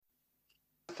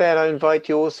that, I invite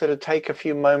you also to take a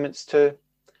few moments to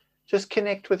just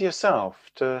connect with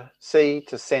yourself, to see,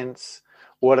 to sense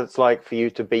what it's like for you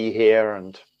to be here,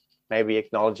 and maybe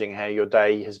acknowledging how your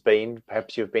day has been.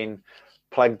 Perhaps you've been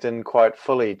plugged in quite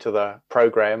fully to the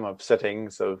program of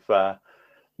sittings, of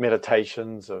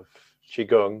meditations, of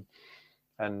qigong,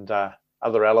 and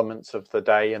other elements of the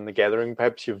day and the gathering.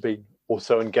 Perhaps you've been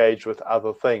also engaged with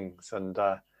other things, and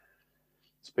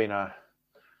it's been a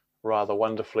rather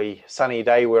wonderfully sunny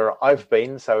day where I've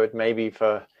been, so it may be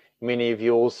for many of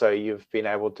you also, you've been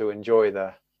able to enjoy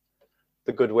the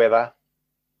good weather,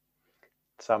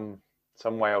 some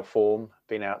way or form,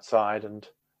 been outside, and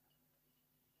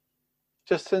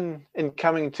just in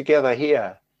coming together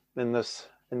here in this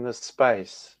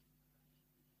space,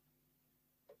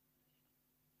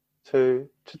 to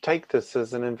take this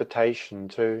as an invitation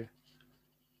to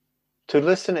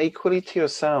listen equally to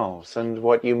yourselves and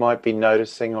what you might be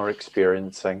noticing or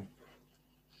experiencing,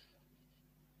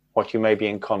 what you may be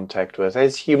in contact with,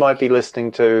 as you might be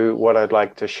listening to what I'd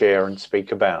like to share and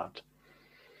speak about.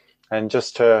 And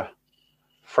just to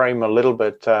frame a little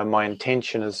bit, my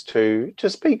intention is to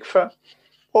speak for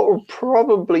what will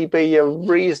probably be a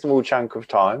reasonable chunk of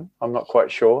time. I'm not quite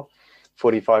sure,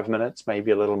 45 minutes,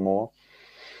 maybe a little more.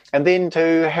 And then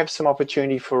to have some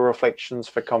opportunity for reflections,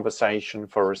 for conversation,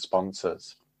 for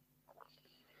responses.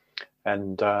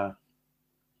 And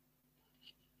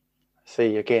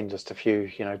see again just a few,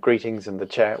 greetings in the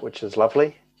chat, which is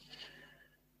lovely.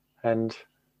 And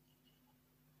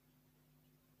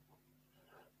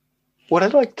what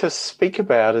I'd like to speak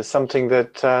about is something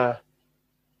that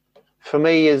for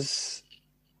me is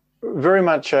very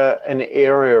much an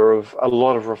area of a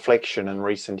lot of reflection in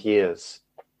recent years.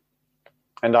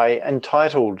 And I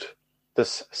entitled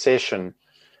this session,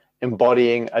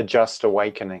 Embodying a Just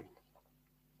Awakening,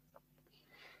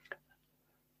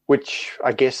 which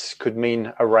I guess could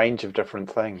mean a range of different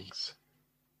things.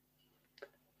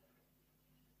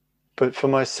 But for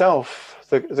myself,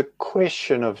 the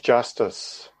question of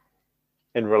justice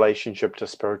in relationship to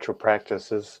spiritual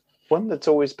practice is one that's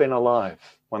always been alive,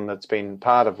 one that's been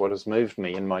part of what has moved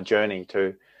me in my journey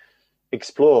to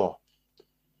explore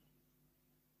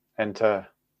and to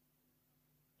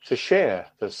share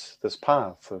this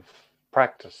path of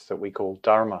practice that we call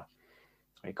Dharma,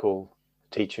 we call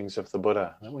teachings of the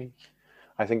Buddha, that we,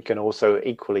 I think, can also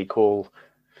equally call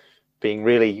being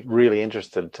really, really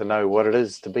interested to know what it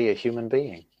is to be a human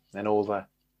being, and all the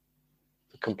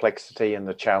complexity and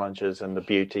the challenges and the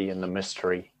beauty and the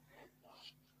mystery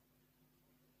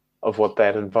of what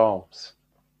that involves.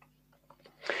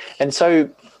 And so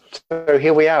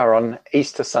here we are on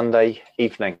Easter Sunday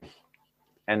evening.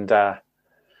 And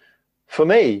for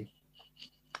me,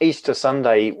 Easter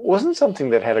Sunday wasn't something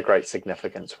that had a great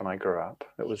significance when I grew up.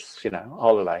 It was, a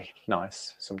holiday,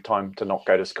 nice, some time to not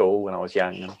go to school when I was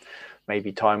young, and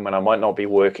maybe time when I might not be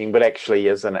working. But actually,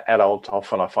 as an adult,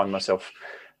 often I find myself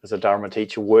as a Dharma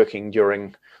teacher working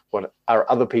during what are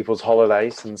other people's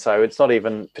holidays. And so it's not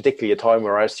even particularly a time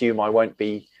where I assume I won't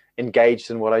be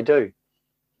engaged in what I do.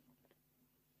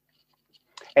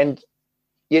 And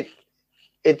yet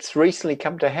it's recently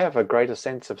come to have a greater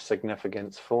sense of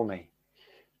significance for me,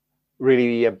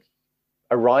 really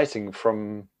arising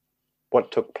from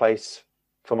what took place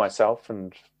for myself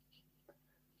and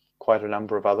quite a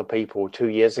number of other people 2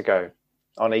 years ago.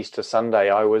 On Easter Sunday,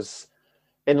 I was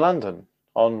in London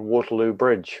on Waterloo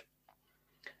Bridge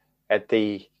at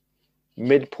the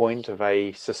midpoint of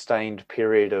a sustained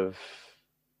period of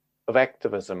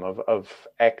activism, of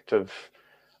active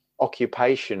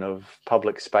occupation of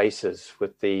public spaces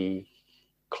with the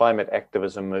climate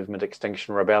activism movement,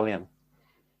 Extinction Rebellion.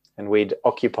 And we'd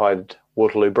occupied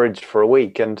Waterloo Bridge for a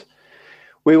week, and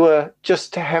we were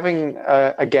just having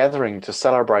a gathering to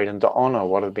celebrate and to honour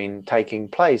what had been taking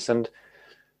place. And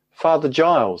Father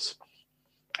Giles,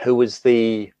 who was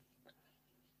the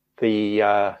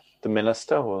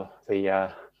minister, or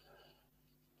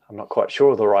I'm not quite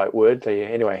sure of the right word.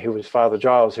 Anyway, who was Father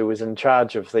Giles, who was in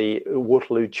charge of the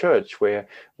Waterloo Church, where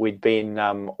we'd been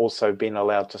also been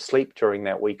allowed to sleep during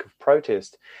that week of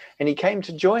protest. And he came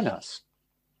to join us.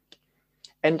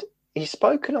 And he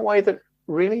spoke in a way that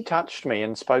really touched me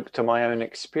and spoke to my own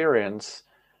experience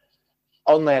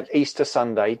on that Easter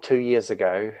Sunday 2 years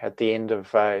ago, at the end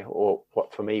of, or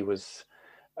what for me was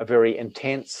a very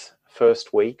intense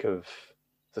first week of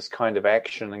this kind of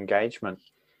action engagement.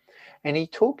 And he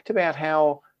talked about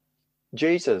how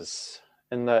Jesus,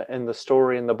 in the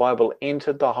story in the Bible,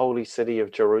 entered the holy city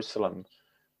of Jerusalem,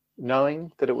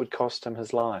 knowing that it would cost him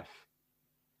his life.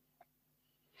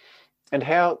 And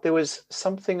how there was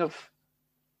something of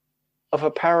a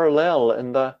parallel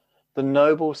in the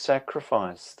noble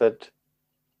sacrifice that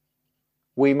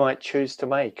we might choose to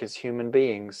make as human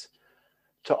beings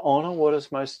to honor what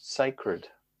is most sacred,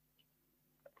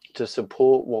 to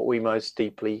support what we most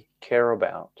deeply care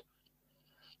about,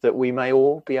 that we may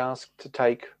all be asked to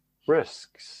take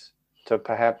risks, to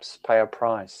perhaps pay a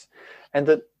price, and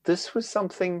that this was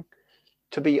something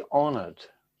to be honored,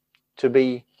 to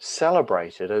be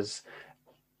celebrated as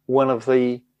one of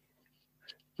the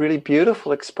really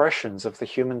beautiful expressions of the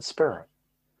human spirit,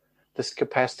 this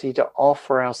capacity to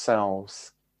offer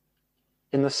ourselves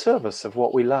in the service of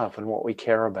what we love and what we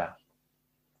care about.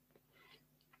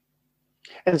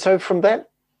 And so from that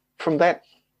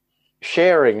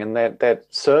sharing and that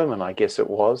sermon, I guess it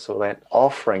was, or that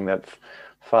offering that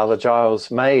Father Giles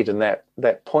made, and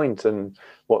that point, and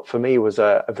what for me was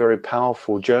a very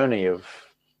powerful journey of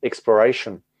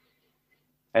exploration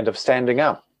and of standing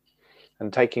up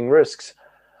and taking risks,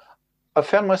 I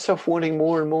found myself wanting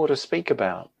more and more to speak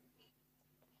about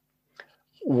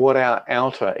what our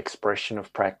outer expression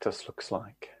of practice looks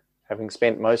like, having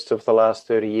spent most of the last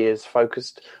 30 years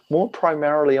focused more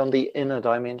primarily on the inner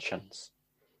dimensions,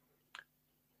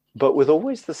 but with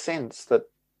always the sense that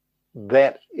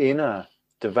that inner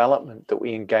development that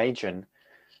we engage in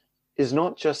is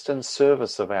not just in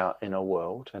service of our inner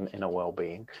world and inner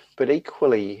well-being, but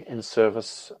equally in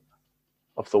service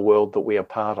of the world that we are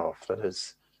part of, that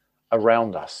is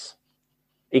around us,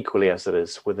 equally as it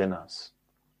is within us.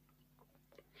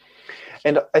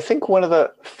 And I think one of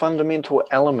the fundamental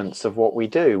elements of what we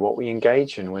do, what we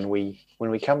engage in when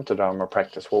we come to Dharma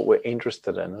practice, what we're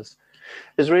interested in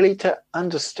is really to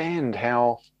understand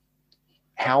how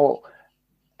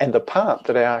and the part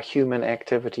that our human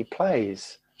activity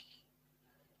plays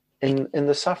in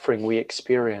the suffering we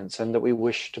experience and that we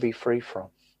wish to be free from,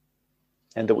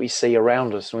 and that we see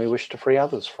around us and we wish to free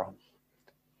others from.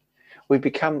 We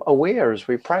become aware as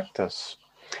we practice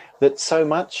that so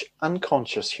much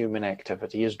unconscious human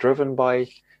activity is driven by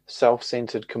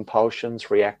self-centered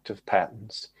compulsions, reactive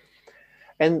patterns,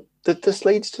 and that this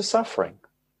leads to suffering.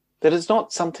 That is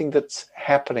not something that's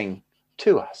happening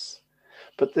to us,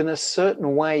 but in a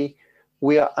certain way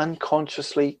we are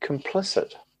unconsciously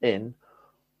complicit in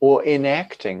or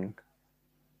enacting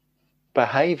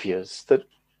behaviors that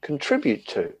contribute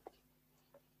to,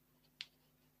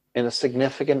 in a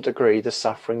significant degree, the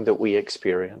suffering that we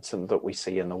experience and that we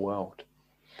see in the world.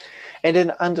 And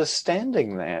in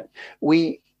understanding that,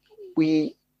 we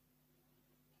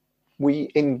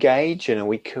engage in and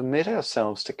we commit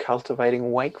ourselves to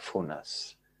cultivating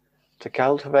wakefulness, to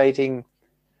cultivating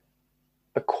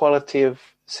a quality of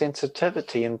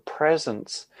sensitivity and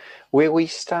presence where we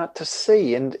start to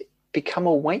see and become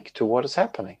awake to what is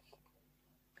happening.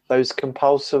 Those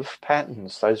compulsive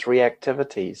patterns, those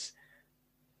reactivities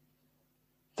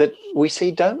that we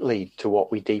see don't lead to what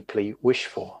we deeply wish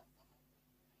for.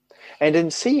 And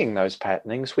in seeing those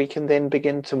patternings, we can then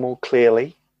begin to more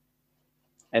clearly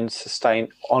and sustain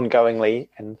ongoingly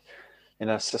and in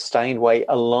a sustained way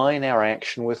align our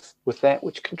action with that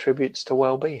which contributes to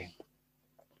well-being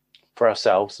for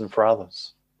ourselves and for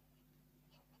others.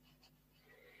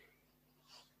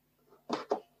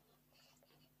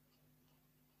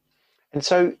 And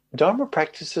so Dharma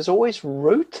practice is always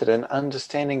rooted in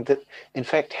understanding that, in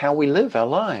fact, how we live our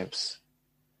lives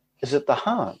is at the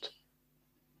heart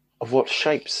of what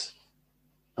shapes,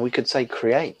 and we could say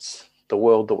creates, the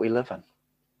world that we live in.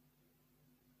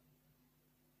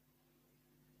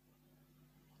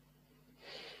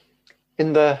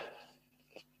 In the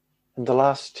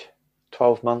last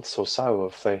 12 months or so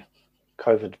of the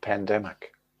COVID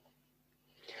pandemic,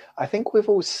 I think we've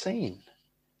all seen,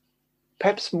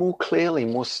 perhaps more clearly,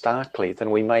 more starkly than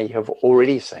we may have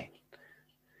already seen,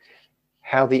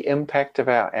 how the impact of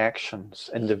our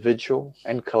actions, individual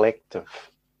and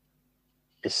collective,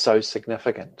 is so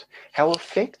significant. How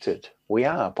affected we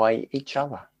are by each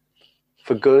other,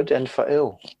 for good and for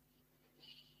ill.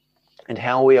 And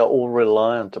how we are all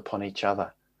reliant upon each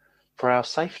other for our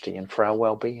safety and for our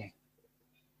well-being,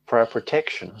 for our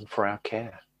protection and for our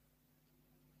care.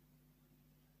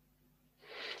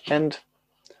 And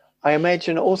I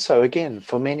imagine also, again,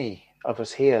 for many of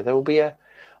us here, there will be a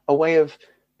way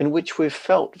in which we've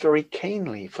felt very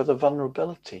keenly for the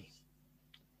vulnerability,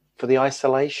 for the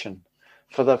isolation,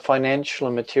 for the financial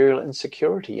and material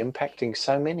insecurity impacting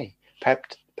so many,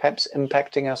 perhaps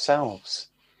impacting ourselves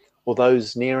or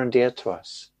those near and dear to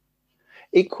us,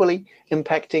 equally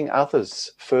impacting others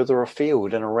further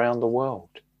afield and around the world.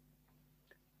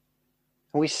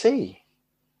 And we see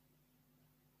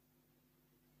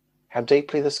how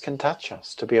deeply this can touch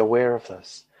us, to be aware of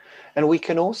this. And we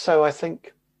can also, I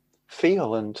think,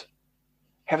 feel and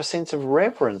have a sense of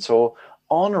reverence or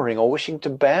honoring or wishing to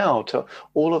bow to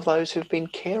all of those who've been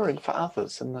caring for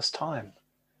others in this time.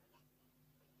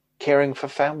 Caring for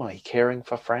family, caring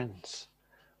for friends,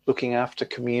 looking after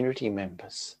community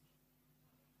members,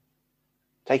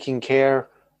 taking care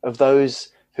of those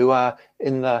who are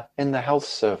in the health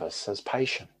service as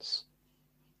patients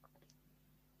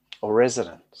or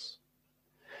residents.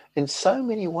 In so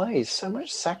many ways, so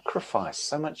much sacrifice,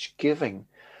 so much giving,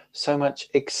 so much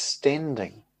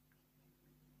extending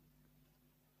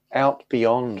out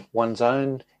beyond one's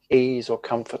own ease or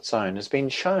comfort zone has been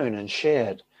shown and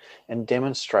shared and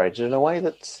demonstrated in a way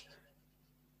that's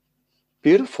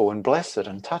beautiful and blessed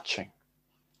and touching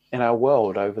in our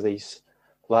world over these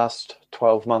last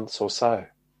 12 months or so.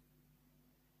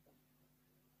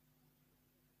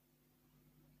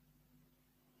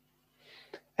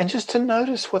 And just to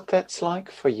notice what that's like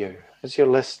for you as you're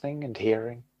listening and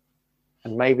hearing.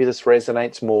 And maybe this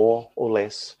resonates more or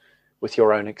less with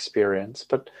your own experience,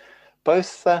 but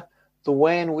both the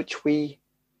way in which we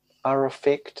are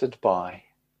affected by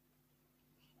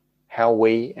how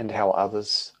we and how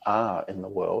others are in the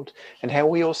world, and how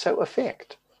we also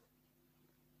affect.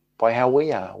 By how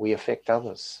we are, we affect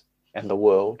others and the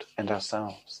world and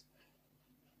ourselves.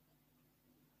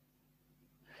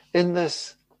 In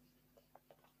this,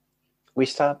 we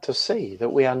start to see that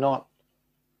we are not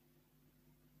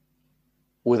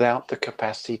without the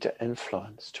capacity to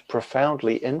influence, to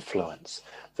profoundly influence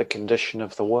the condition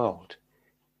of the world,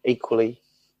 equally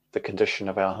the condition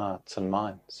of our hearts and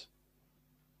minds.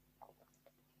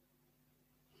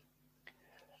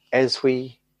 As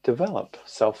we develop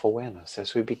self-awareness,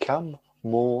 as we become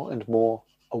more and more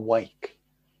awake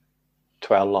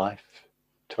to our life,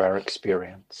 to our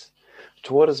experience,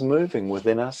 to what is moving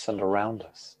within us and around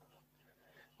us,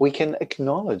 we can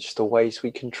acknowledge the ways we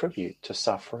contribute to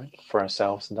suffering for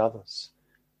ourselves and others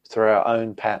through our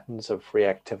own patterns of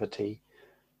reactivity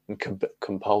and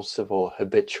compulsive or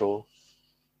habitual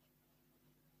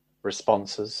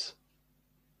responses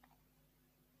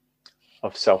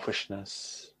of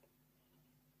selfishness,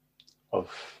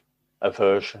 of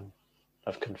aversion,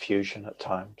 of confusion at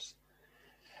times.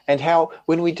 And how,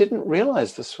 when we didn't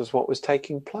realize this was what was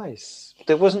taking place,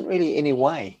 there wasn't really any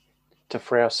way to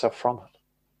free ourselves from it.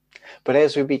 But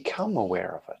as we become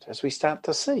aware of it, as we start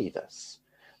to see this,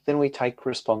 then we take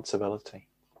responsibility.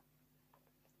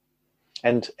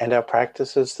 And our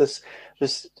practice is this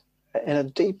in a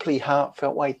deeply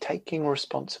heartfelt way, taking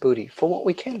responsibility for what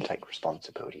we can take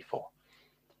responsibility for,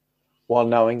 while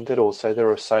knowing that also there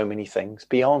are so many things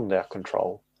beyond our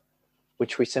control,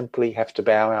 which we simply have to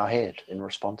bow our head in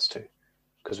response to,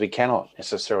 because we cannot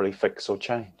necessarily fix or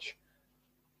change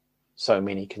so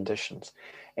many conditions.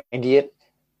 And yet,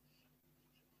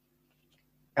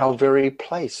 our very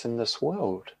place in this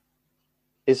world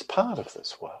is part of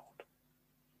this world.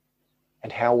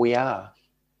 And how we are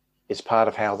is part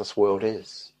of how this world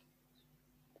is.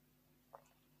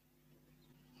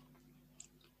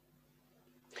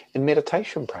 In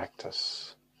meditation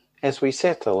practice, as we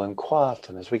settle and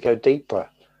quieten, as we go deeper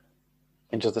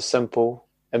into the simple,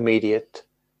 immediate,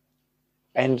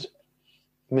 and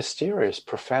mysterious,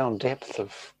 profound depth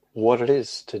of what it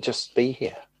is to just be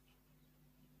here,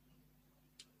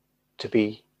 to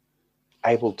be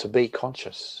able to be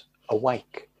conscious,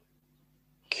 awake,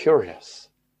 curious,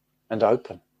 and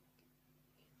open.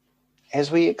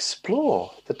 As we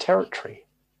explore the territory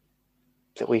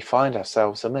that we find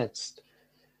ourselves amidst,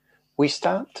 we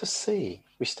start to see,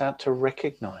 we start to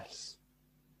recognize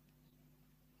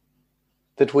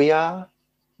that we are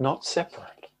not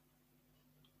separate.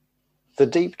 The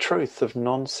deep truth of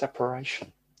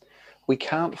non-separation. We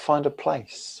can't find a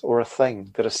place or a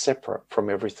thing that is separate from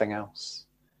everything else.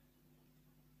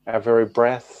 Our very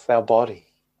breath, our body,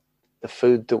 the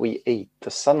food that we eat,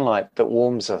 the sunlight that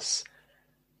warms us,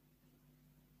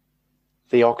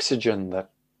 the oxygen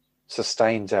that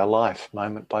sustains our life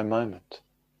moment by moment.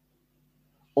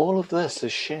 All of this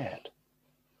is shared.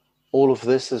 All of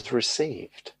this is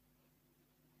received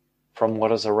from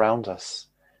what is around us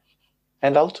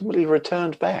and ultimately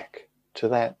returned back to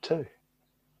that too.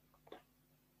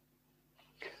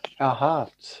 Our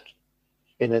heart,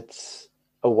 in its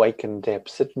awakened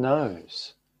depths, it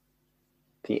knows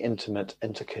the intimate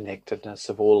interconnectedness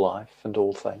of all life and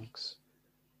all things.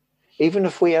 Even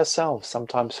if we ourselves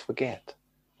sometimes forget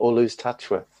or lose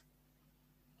touch with,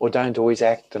 or don't always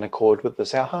act in accord with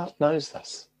this, our heart knows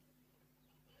this.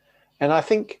 And I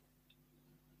think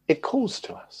it calls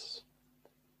to us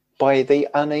by the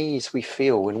unease we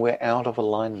feel when we're out of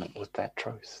alignment with that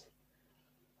truth.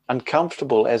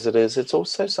 Uncomfortable as it is, it's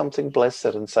also something blessed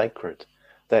and sacred,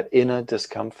 that inner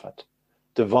discomfort,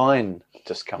 divine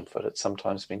discomfort, it's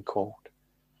sometimes been called.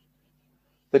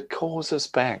 that calls us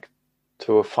back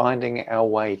to finding our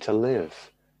way to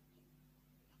live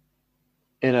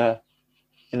in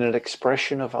an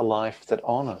expression of a life that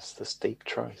honors this deep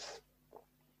truth.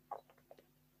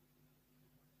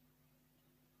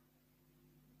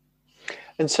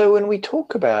 And so when we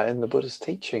talk about in the Buddhist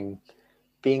teaching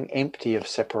being empty of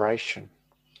separation,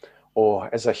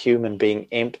 or as a human being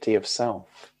empty of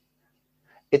self,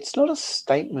 it's not a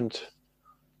statement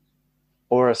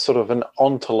or a sort of an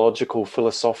ontological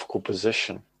philosophical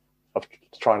position of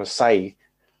trying to say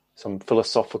some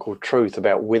philosophical truth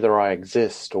about whether I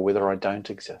exist or whether I don't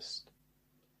exist.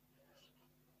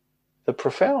 The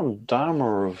profound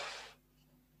Dharma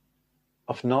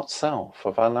of not self,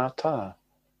 of anatta,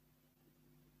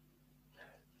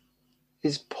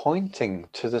 is pointing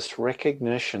to this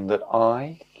recognition that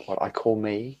I, what I call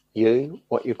me, you,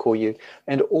 what you call you,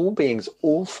 and all beings,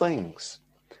 all things,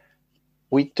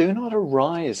 we do not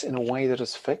arise in a way that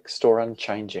is fixed or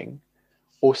unchanging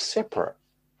or separate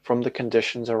from the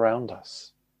conditions around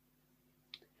us.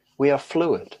 We are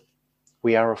fluid.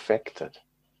 We are affected.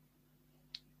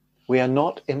 We are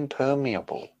not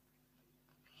impermeable.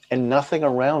 And nothing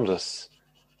around us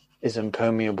is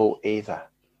impermeable either.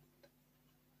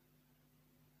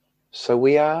 So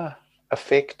we are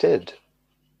affected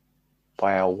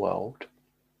by our world,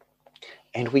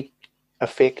 and we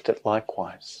affect it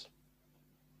likewise.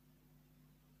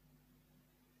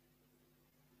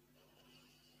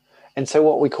 And so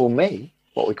what we call me,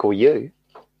 what we call you,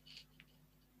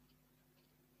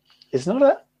 is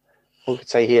not we could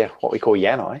say here, what we call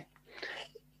Yanai,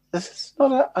 this is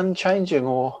not an unchanging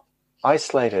or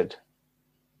isolated,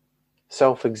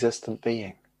 self-existent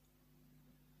being.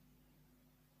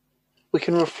 We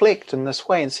can reflect in this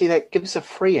way and see that gives a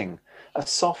freeing, a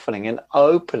softening, an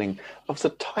opening of the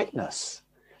tightness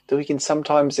that we can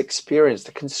sometimes experience,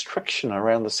 the constriction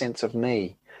around the sense of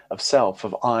me, of self,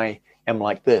 of I am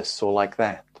like this or like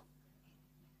that.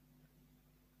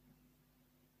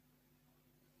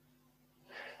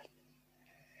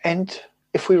 And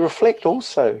if we reflect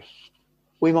also,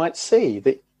 we might see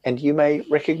that, and you may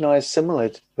recognize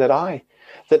similar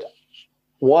that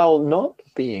while not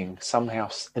being somehow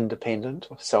independent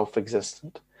or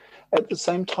self-existent, at the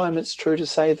same time it's true to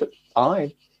say that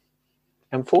I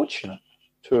am fortunate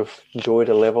to have enjoyed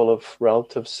a level of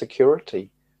relative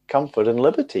security, comfort and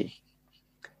liberty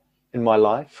in my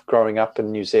life, growing up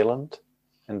in New Zealand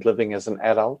and living as an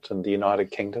adult in the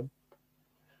United Kingdom.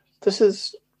 This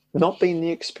has not been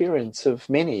the experience of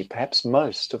many, perhaps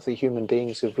most, of the human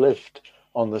beings who've lived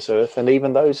on this earth, and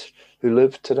even those who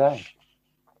live today.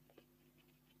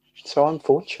 So I'm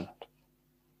fortunate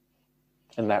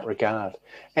in that regard.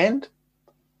 And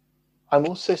I'm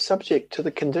also subject to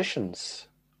the conditions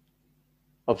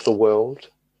of the world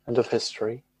and of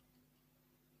history.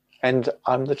 And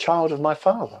I'm the child of my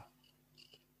father,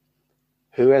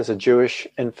 who as a Jewish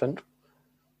infant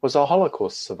was a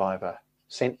Holocaust survivor,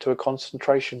 sent to a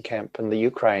concentration camp in the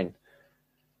Ukraine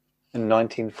in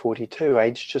 1942,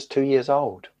 aged just 2 years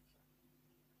old,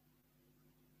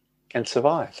 and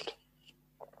survived.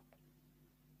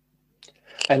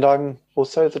 And I'm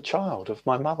also the child of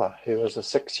my mother, who was a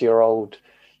 6-year-old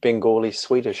Bengali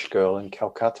Swedish girl in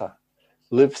Calcutta,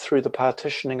 lived through the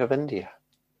partitioning of India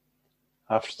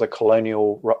after the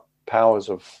colonial powers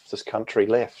of this country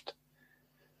left.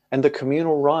 And the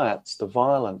communal riots, the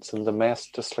violence and the mass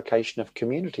dislocation of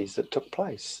communities that took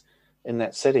place in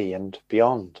that city and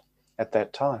beyond at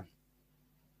that time,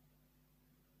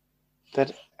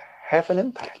 that have an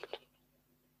impact,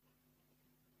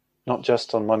 not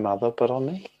just on my mother, but on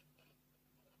me.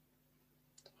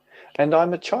 And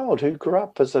I'm a child who grew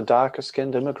up as a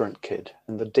darker-skinned immigrant kid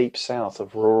in the deep south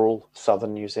of rural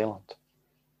southern New Zealand.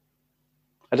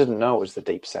 I didn't know it was the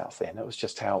deep south then, it was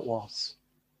just how it was.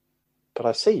 But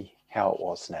I see how it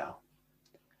was now.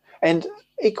 And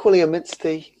equally amidst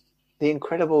the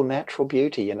incredible natural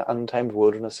beauty and untamed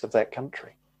wilderness of that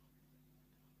country.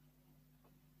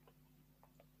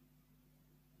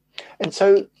 And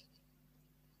so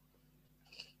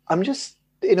I'm just,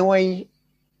 in a way,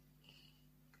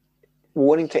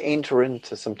 wanting to enter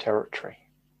into some territory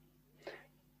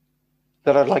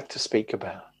that I'd like to speak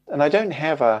about. And I don't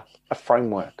have a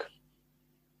framework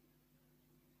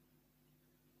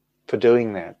for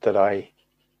doing that I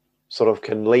sort of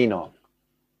can lean on.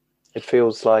 It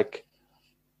feels like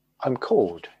I'm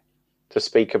called to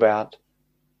speak about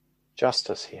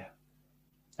justice here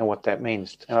and what that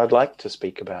means. And I'd like to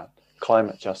speak about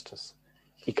climate justice,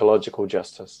 ecological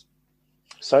justice,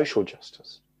 social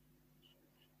justice.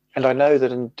 And I know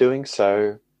that in doing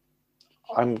so,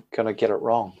 I'm going to get it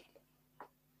wrong.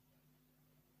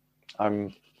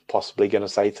 I'm possibly going to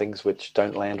say things which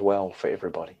don't land well for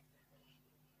everybody.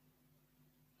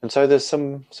 And so there's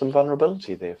some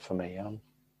vulnerability there for me.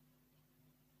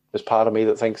 There's part of me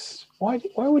that thinks, why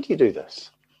would you do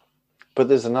this? But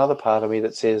there's another part of me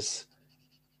that says,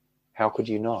 how could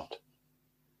you not?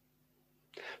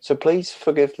 So please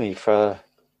forgive me for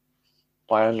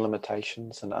my own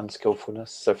limitations and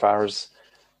unskillfulness, so far as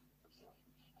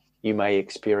you may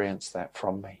experience that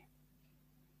from me.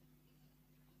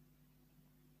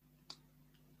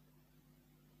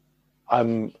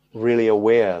 I'm really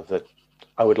aware that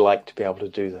I would like to be able to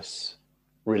do this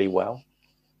really well.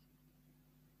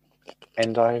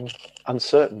 And I'm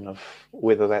uncertain of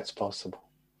whether that's possible.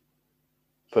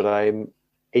 But I'm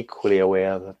equally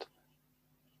aware that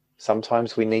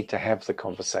sometimes we need to have the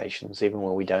conversations even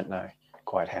when we don't know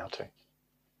quite how to.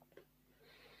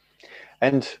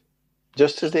 And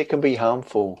just as there can be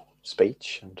harmful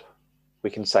speech and we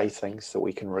can say things that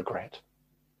we can regret,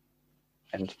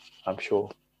 and I'm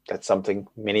sure that's something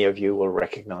many of you will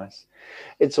recognize,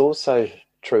 it's also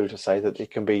true to say that there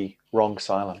can be wrong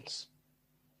silence,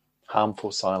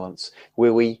 harmful silence,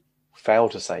 where we fail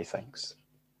to say things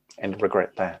and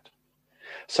regret that.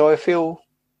 So I feel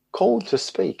called to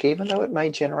speak, even though it may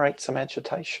generate some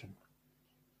agitation.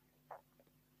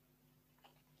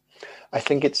 I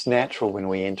think it's natural when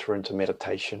we enter into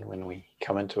meditation, when we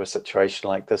come into a situation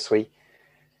like this, we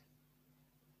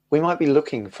might be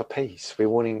looking for peace. We're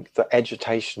wanting the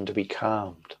agitation to be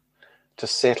calmed, to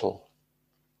settle,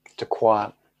 to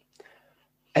quiet.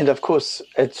 And of course,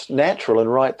 it's natural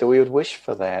and right that we would wish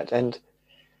for that. And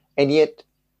yet,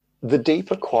 the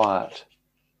deeper quiet,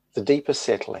 the deeper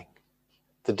settling,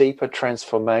 the deeper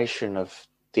transformation of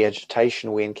the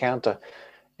agitation we encounter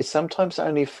is sometimes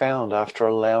only found after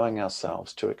allowing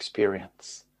ourselves to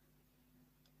experience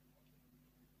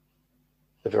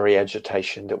the very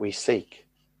agitation that we seek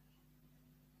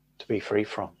to be free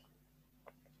from.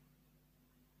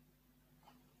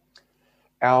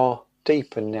 Our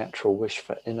deep and natural wish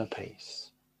for inner peace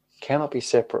cannot be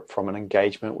separate from an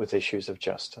engagement with issues of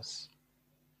justice.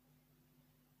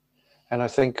 And I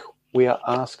think we are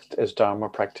asked as Dharma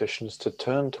practitioners to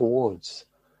turn towards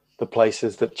the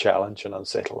places that challenge and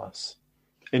unsettle us,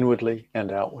 inwardly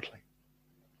and outwardly.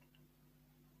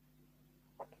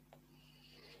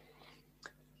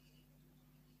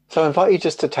 So I invite you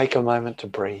just to take a moment to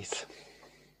breathe,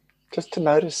 just to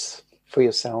notice for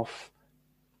yourself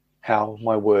how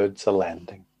my words are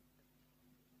landing.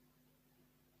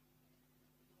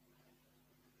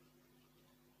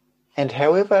 And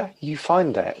however you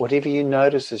find that, whatever you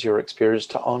notice as your experience,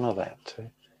 to honor that,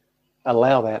 to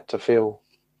allow that to feel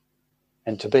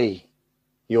and to be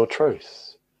your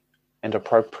truth and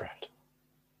appropriate.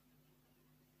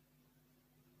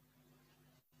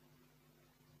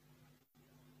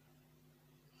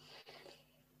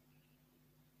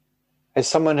 As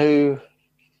someone who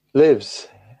lives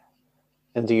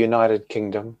in the United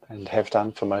Kingdom and have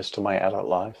done for most of my adult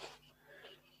life,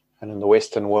 and in the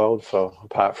Western world for,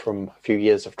 apart from a few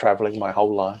years of traveling, my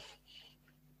whole life,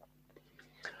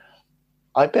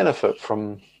 I benefit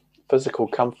from physical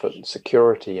comfort and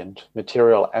security and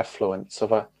material affluence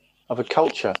of a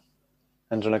culture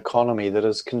and an economy that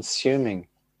is consuming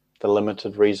the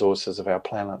limited resources of our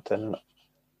planet at an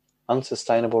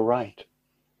unsustainable rate.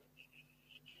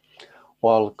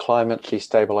 While climate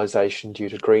destabilization due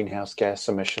to greenhouse gas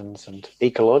emissions and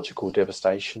ecological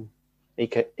devastation,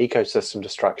 ecosystem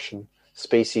destruction,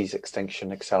 species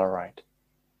extinction accelerate.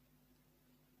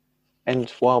 And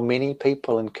while many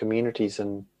people and communities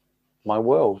in my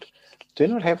world do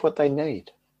not have what they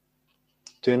need,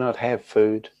 do not have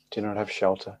food, do not have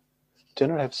shelter, do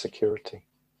not have security,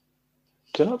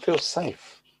 do not feel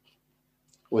safe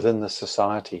within the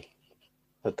society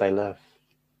that they live.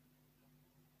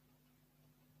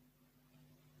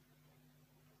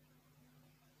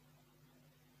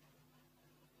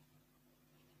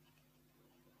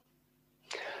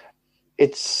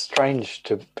 It's strange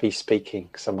to be speaking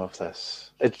some of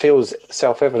this. It feels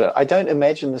self-evident. I don't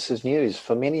imagine this is news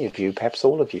for many of you. Perhaps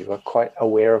all of you are quite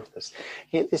aware of this.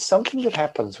 Yet there's something that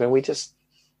happens when we just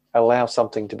allow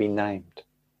something to be named,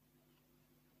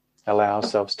 allow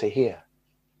ourselves to hear,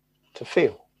 to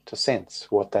feel, to sense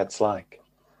what that's like.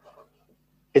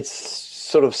 It's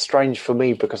sort of strange for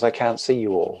me because I can't see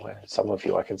you all. Some of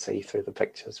you I can see through the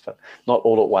pictures, but not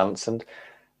all at once. And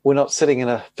we're not sitting in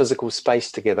a physical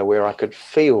space together where I could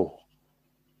feel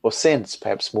or sense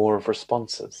perhaps more of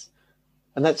responses.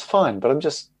 And that's fine, but I'm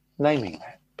just naming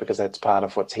that because that's part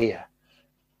of what's here.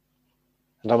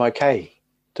 And I'm okay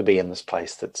to be in this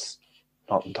place that's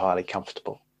not entirely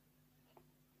comfortable.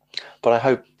 But I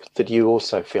hope that you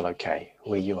also feel okay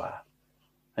where you are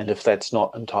And if that's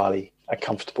not entirely a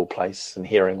comfortable place in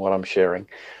hearing what I'm sharing,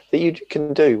 that you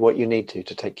can do what you need to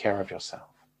take care of yourself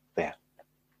there.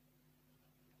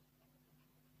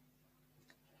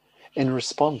 In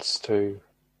response to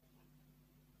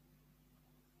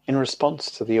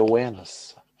the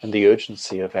awareness and the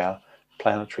urgency of our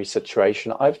planetary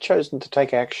situation, I've chosen to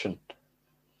take action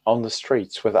on the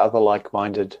streets with other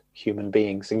like-minded human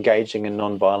beings, engaging in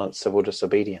non-violent civil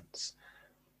disobedience,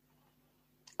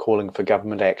 calling for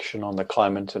government action on the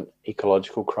climate and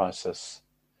ecological crisis.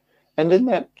 And in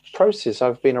that process,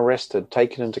 I've been arrested,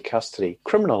 taken into custody,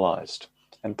 criminalized,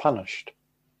 and punished.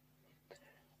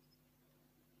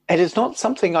 And it's not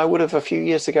something I would have a few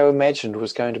years ago imagined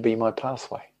was going to be my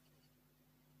pathway.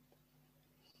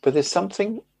 But there's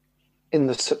something in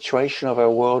the situation of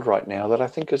our world right now that I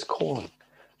think is calling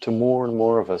to more and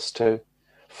more of us to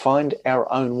find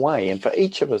our own way. And for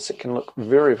each of us, it can look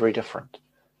very, very different.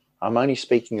 I'm only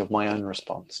speaking of my own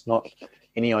response, not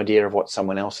any idea of what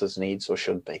someone else's needs or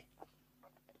should be.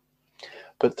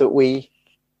 But that we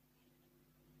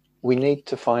need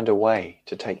to find a way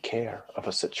to take care of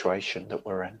a situation that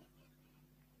we're in.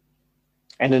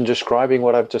 And in describing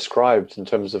what I've described in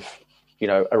terms of,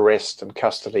 arrest and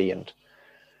custody and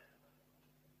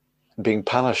being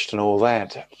punished and all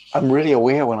that, I'm really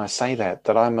aware when I say that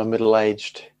I'm a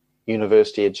middle-aged,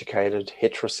 university-educated,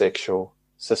 heterosexual,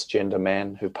 cisgender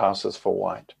man who passes for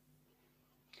white.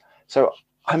 So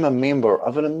I'm a member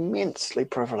of an immensely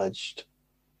privileged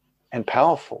and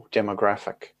powerful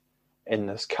demographic in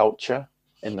this culture,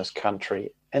 in this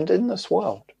country, and in this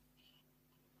world.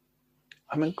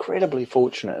 I'm incredibly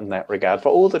fortunate in that regard for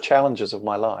all the challenges of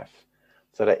my life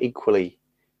that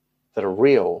are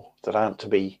real, that aren't to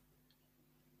be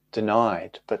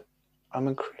denied, but I'm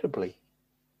incredibly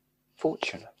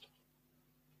fortunate.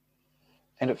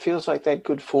 And it feels like that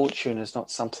good fortune is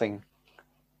not something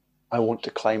I want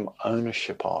to claim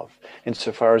ownership of,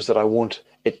 insofar as that I want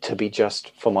it to be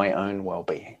just for my own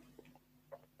well-being.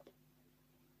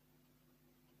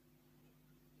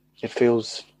 It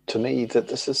feels to me that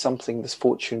this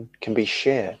fortune can be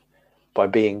shared by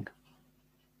being,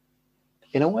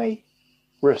 in a way,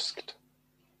 risked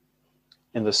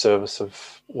in the service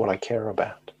of what I care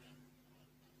about.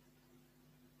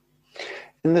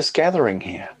 In this gathering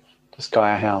here, this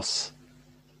Gaia House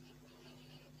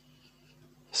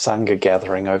Sangha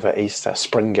gathering over Easter,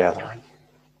 spring gathering,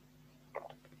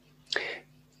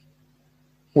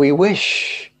 we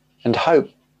wish and hope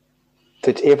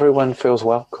that everyone feels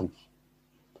welcome.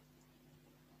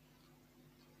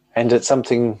 And it's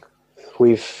something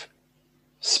we've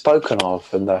spoken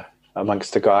of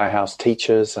amongst the Gaia House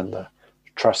teachers and the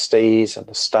trustees and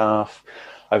the staff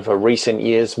over recent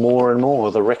years, more and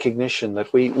more, the recognition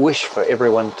that we wish for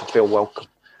everyone to feel welcome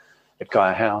at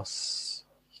Gaia House,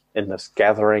 in this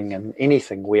gathering and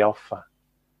anything we offer.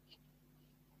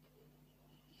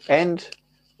 And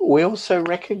we also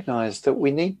recognize that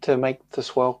we need to make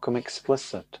this welcome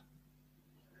explicit.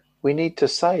 We need to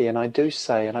say, and I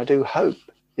do hope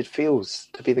it feels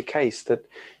to be the case, that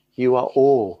you are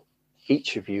all,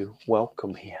 each of you,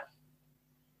 welcome here.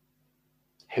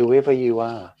 Whoever you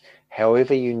are,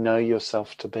 however you know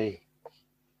yourself to be,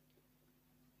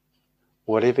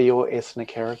 whatever your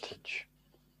ethnic heritage,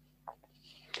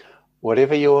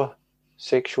 whatever your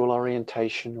sexual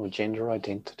orientation or gender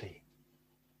identity,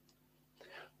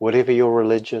 whatever your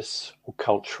religious or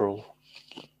cultural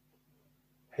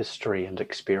history and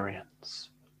experience,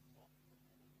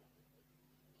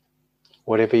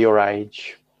 whatever your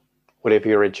age, whatever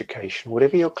your education,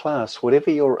 whatever your class,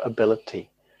 whatever your ability,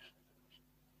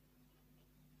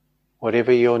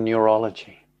 whatever your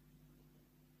neurology,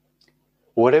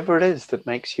 whatever it is that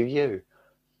makes you you,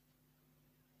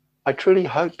 I truly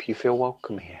hope you feel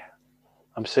welcome here.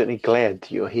 I'm certainly glad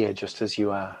that you're here just as you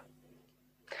are.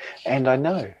 And I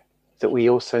know that we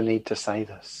also need to say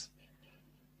this,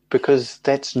 because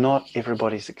that's not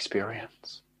everybody's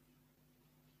experience.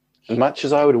 As much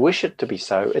as I would wish it to be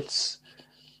so, it's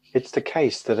the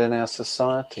case that in our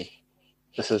society,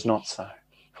 this is not so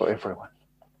for everyone.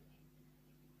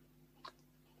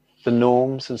 The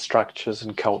norms and structures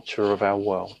and culture of our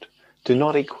world do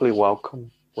not equally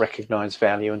welcome, recognize,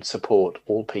 value, and support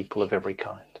all people of every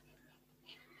kind.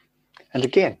 And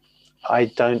again, I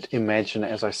don't imagine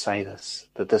as I say this,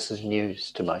 that this is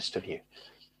news to most of you.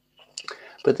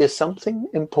 But there's something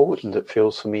important, it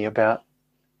feels for me, about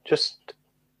just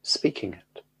speaking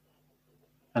it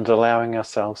and allowing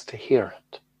ourselves to hear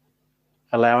it,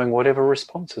 allowing whatever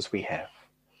responses we have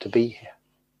to be here.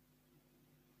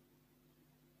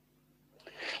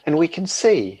 And we can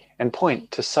see and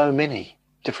point to so many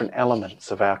different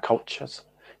elements of our cultures,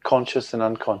 conscious and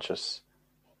unconscious,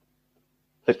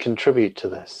 that contribute to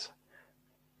this.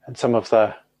 And some of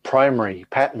the primary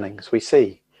patternings we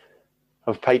see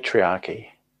of patriarchy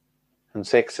and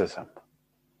sexism,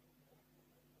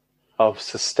 of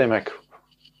systemic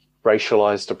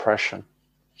racialized oppression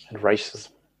and racism,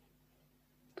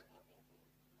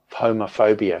 of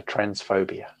homophobia,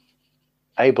 transphobia,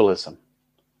 ableism,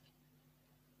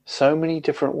 so many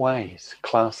different ways,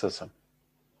 classism,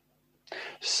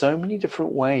 so many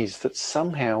different ways that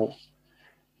somehow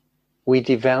we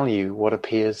devalue what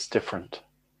appears different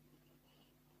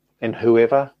in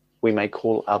whoever we may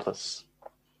call others.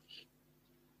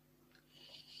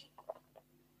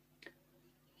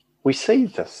 We see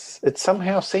this. It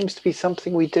somehow seems to be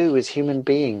something we do as human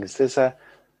beings. There's a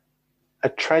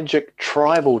tragic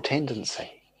tribal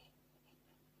tendency.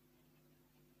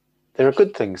 There are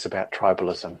good things about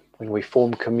tribalism when we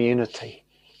form community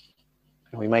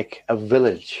and we make a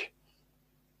village,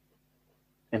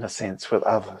 in a sense, with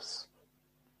others,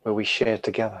 where we share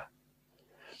together.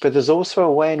 But there's also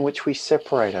a way in which we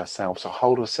separate ourselves or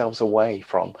hold ourselves away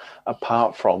from,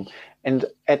 apart from, and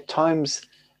at times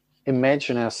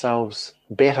imagine ourselves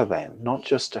better than, not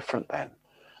just different than,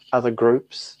 other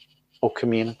groups or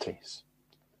communities.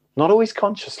 Not always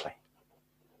consciously,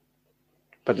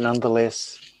 but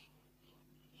nonetheless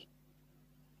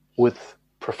with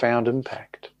profound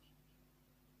impact.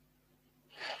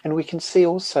 And we can see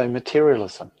also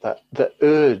materialism, the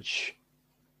urge,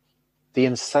 the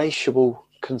insatiable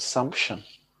consumption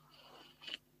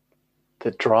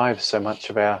that drives so much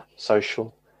of our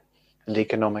social and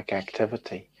economic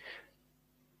activity,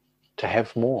 to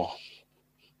have more,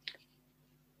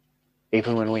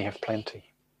 even when we have plenty.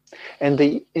 And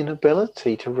the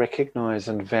inability to recognize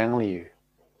and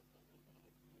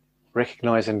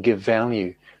give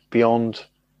value beyond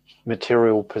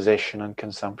material possession and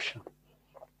consumption,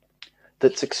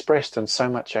 that's expressed in so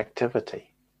much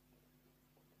activity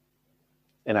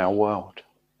in our world.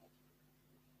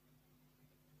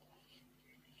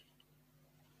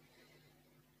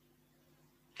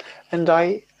 And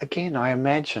I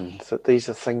imagine that these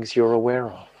are things you're aware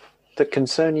of, that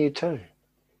concern you too,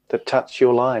 that touch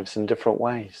your lives in different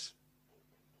ways.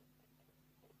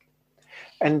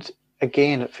 And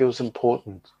again, it feels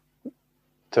important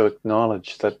to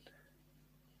acknowledge that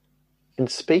in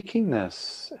speaking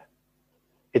this,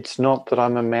 it's not that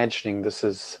I'm imagining this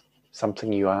is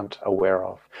something you aren't aware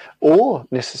of, or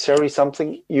necessarily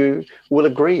something you will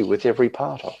agree with every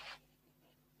part of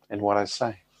in what I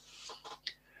say.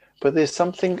 But there's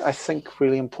something I think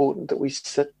really important, that we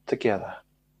sit together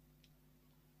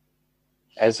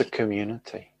as a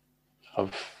community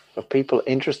of people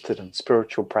interested in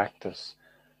spiritual practice,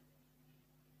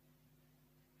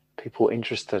 people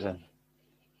interested in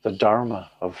the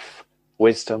Dharma of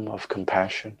wisdom, of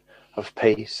compassion, of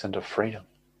peace, and of freedom.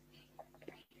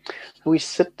 We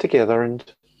sit together and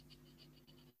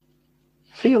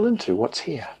feel into what's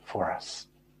here for us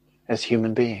as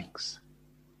human beings.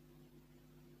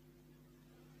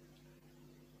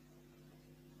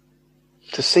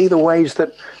 To see the ways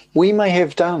that we may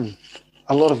have done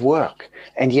a lot of work,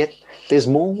 and yet there's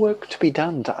more work to be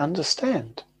done to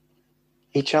understand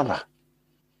each other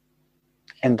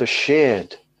and the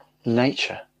shared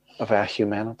nature of our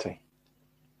humanity.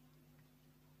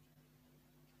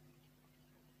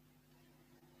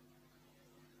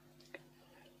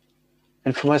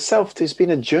 And for myself, there's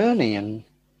been a journey in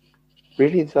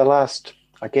really the last,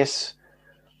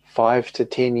 5 to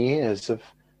 10 years of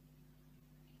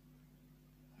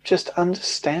just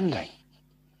understanding.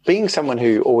 Being someone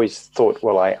who always thought,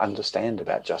 well, I understand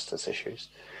about justice issues,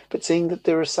 but seeing that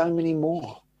there are so many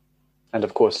more. And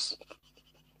of course,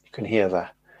 you can hear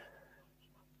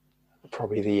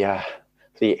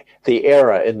the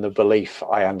error in the belief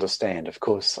I understand. Of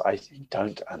course, I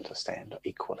don't understand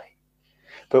equally.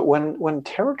 But one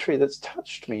territory that's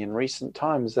touched me in recent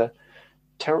times, the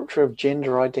territory of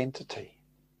gender identity.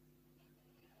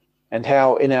 And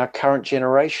how in our current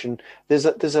generation, there's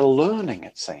a learning,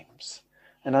 it seems,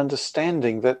 an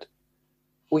understanding that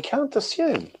we can't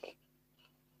assume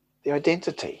the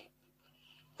identity,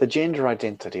 the gender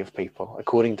identity of people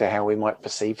according to how we might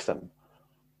perceive them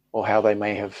or how they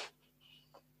may have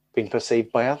been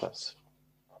perceived by others.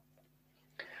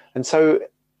 And so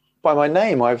by my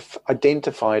name, I've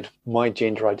identified my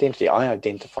gender identity. I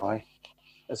identify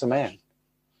as a man. You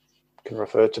can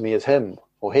refer to me as him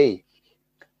or he.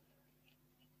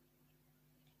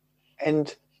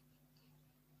 And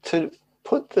to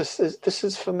put this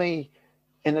is for me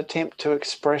an attempt to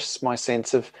express my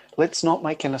sense of, let's not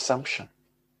make an assumption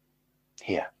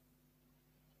here.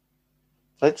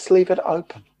 Let's leave it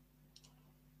open.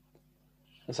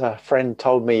 As a friend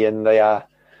told me in the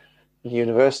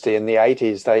university in the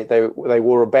 80s, they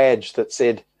wore a badge that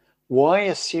said, "Why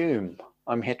assume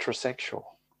I'm heterosexual?"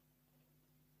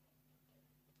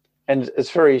 And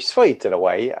it's very sweet in a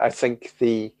way. I think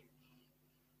the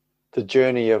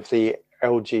journey of the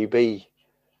LGB,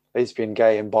 lesbian,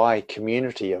 gay and bi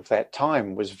community of that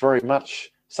time was very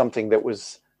much something that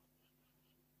was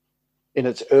in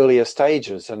its earlier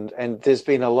stages, and there's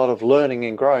been a lot of learning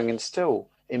and growing, and still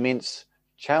immense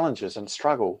challenges and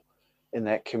struggle in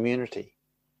that community,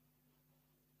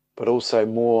 but also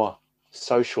more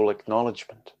social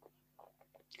acknowledgement.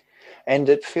 And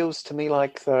it feels to me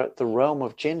like the realm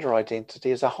of gender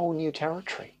identity is a whole new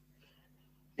territory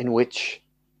in which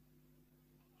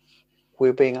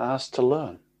we're being asked to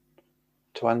learn,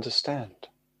 to understand.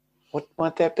 What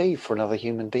might that be for another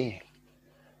human being?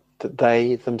 That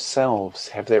they themselves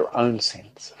have their own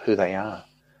sense of who they are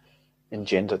in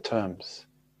gender terms,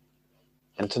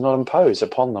 and to not impose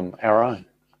upon them our own.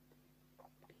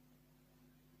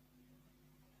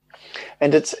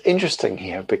 And it's interesting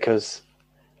here because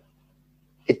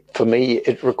for me,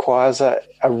 it requires a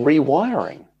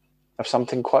rewiring of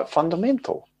something quite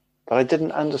fundamental that I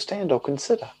didn't understand or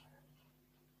consider.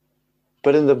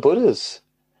 But in the Buddha's,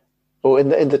 or in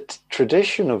the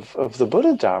tradition of the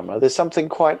Buddha Dharma, there's something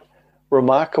quite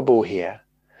remarkable here,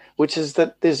 which is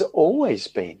that there's always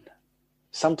been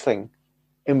something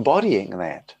embodying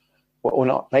that, or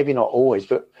not, maybe not always,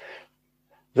 but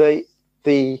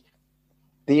the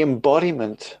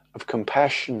embodiment of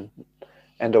compassion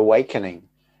and awakening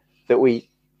that we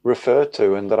refer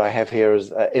to, and that I have here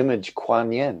as an image,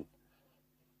 Kuan Yin,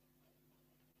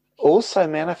 also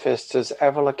manifests as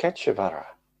Avalokiteshvara.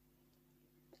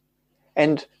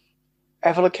 And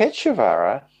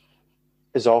Avalokiteshvara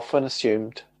is often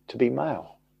assumed to be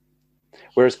male,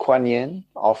 whereas Kuan Yin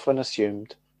often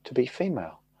assumed to be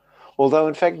female, although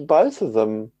in fact both of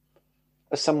them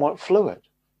are somewhat fluid,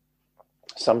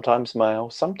 sometimes male,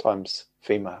 sometimes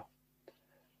female.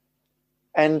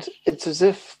 And it's as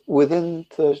if within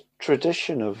the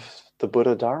tradition of the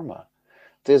Buddha Dharma,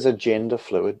 there's a gender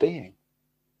fluid being,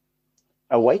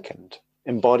 awakened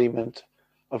embodiment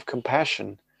of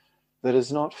compassion that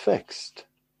is not fixed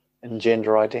in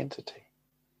gender identity.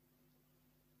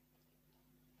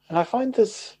 And I find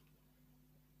there's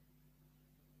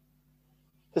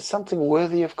something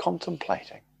worthy of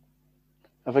contemplating,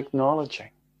 of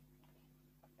acknowledging.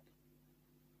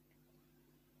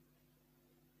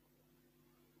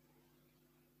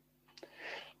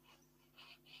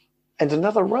 And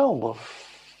another realm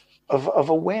of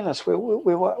awareness where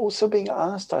we're also being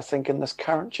asked, I think, in this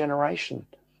current generation,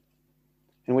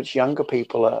 in which younger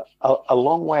people are a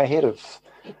long way ahead of,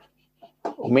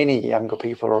 or many younger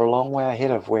people are a long way ahead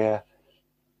of where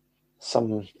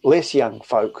some less young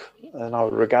folk, and I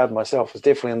would regard myself as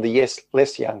definitely in the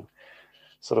less young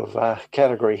sort of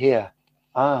category here,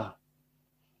 are,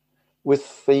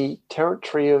 with the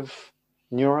territory of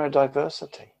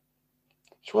neurodiversity,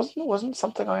 which wasn't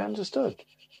something I understood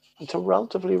until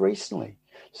relatively recently.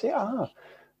 See,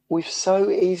 we've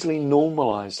so easily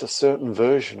normalized a certain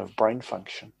version of brain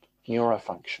function,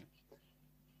 neurofunction,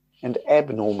 and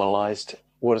abnormalized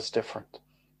what is different.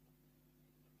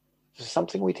 This is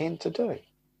something we tend to do.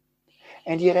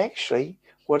 And yet actually,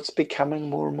 what's becoming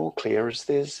more and more clear is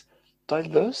there's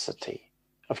diversity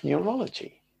of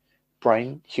neurology.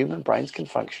 Human brains can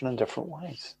function in different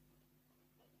ways.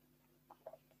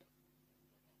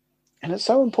 And it's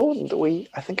so important that we,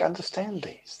 I think, understand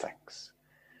these things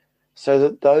so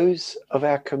that those of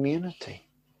our community,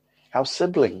 our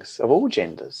siblings of all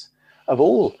genders, of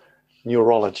all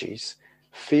neurologies,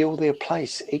 feel their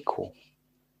place equal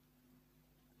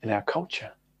in our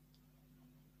culture.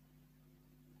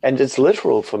 And it's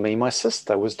literal for me. My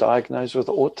sister was diagnosed with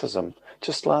autism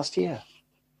just last year,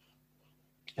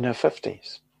 in her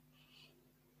 50s.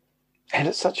 And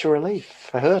it's such a relief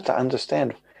for her to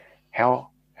understand how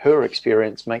her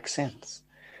experience makes sense.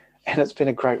 And it's been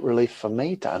a great relief for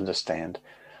me to understand,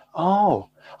 oh,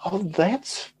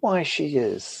 that's why she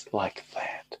is like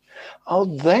that. Oh,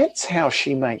 that's how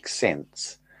she makes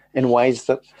sense in ways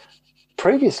that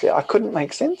previously I couldn't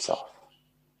make sense of.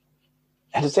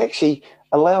 And it actually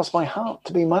allows my heart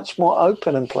to be much more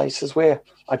open in places where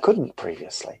I couldn't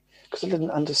previously because I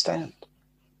didn't understand.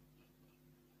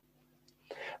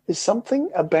 There's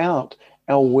something about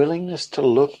our willingness to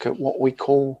look at what we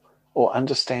call or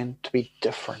understand to be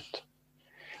different,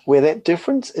 where that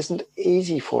difference isn't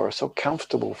easy for us or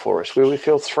comfortable for us, where we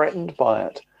feel threatened by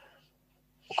it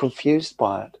or confused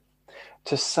by it,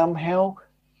 to somehow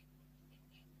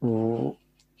deal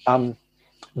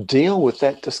with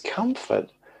that discomfort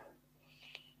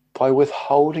by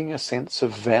withholding a sense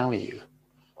of value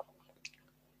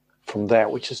from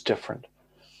that which is different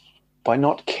by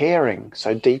not caring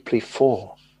so deeply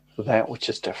for that which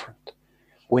is different.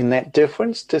 When that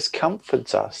difference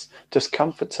discomforts us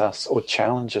or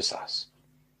challenges us.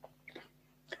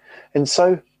 And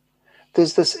so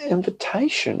there's this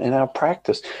invitation in our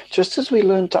practice, just as we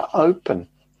learn to open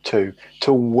to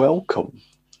welcome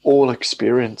all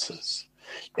experiences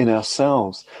in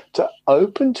ourselves, to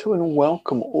open to and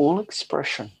welcome all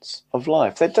expressions of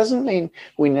life. That doesn't mean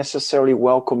we necessarily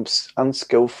welcome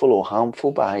unskillful or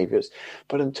harmful behaviors,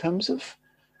 but in terms of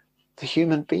the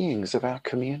human beings of our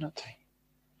community.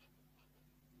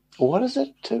 What is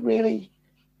it to really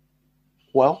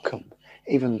welcome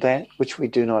even that which we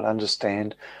do not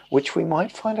understand, which we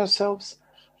might find ourselves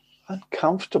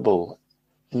uncomfortable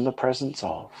in the presence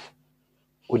of,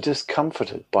 or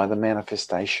discomforted by the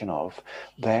manifestation of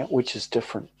that which is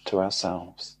different to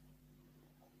ourselves?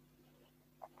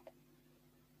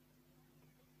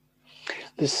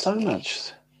 There's so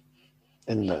much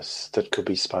in this that could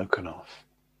be spoken of.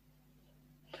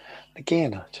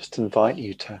 Again, I just invite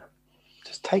you to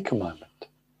just take a moment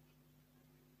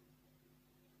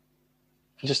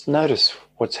and just notice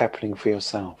what's happening for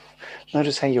yourself.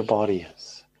 Notice how your body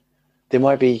is. There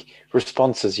might be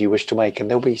responses you wish to make, and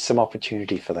there'll be some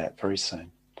opportunity for that very soon.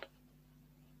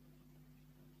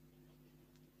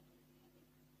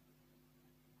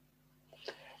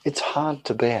 It's hard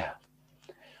to bear.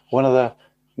 One of the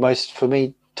most, for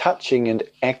me, touching and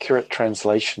accurate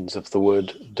translations of the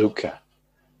word dukkha.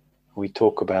 We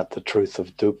talk about the truth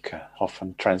of dukkha,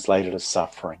 often translated as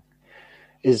suffering,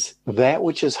 is that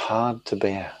which is hard to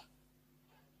bear,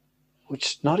 which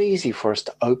is not easy for us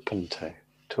to open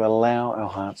to allow our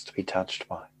hearts to be touched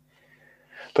by.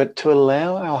 But to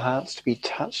allow our hearts to be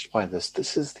touched by this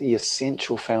is the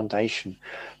essential foundation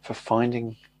for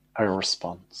finding a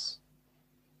response.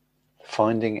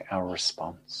 Finding our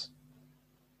response.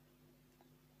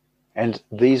 And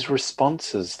these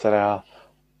responses that our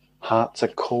hearts are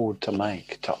called to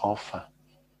make, to offer,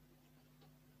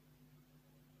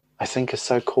 I think are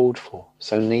so called for,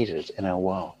 so needed in our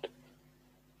world.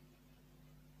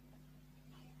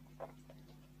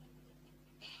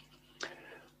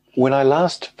 When I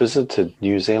last visited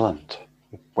New Zealand,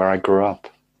 where I grew up,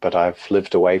 but I've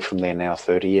lived away from there now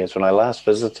 30 years, when I last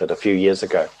visited a few years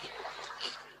ago,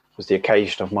 it was the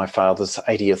occasion of my father's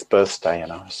 80th birthday,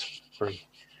 and I was very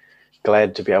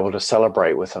glad to be able to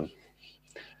celebrate with him.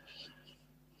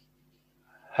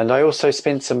 And I also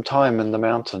spent some time in the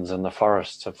mountains and the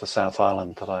forests of the South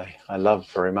Island that I love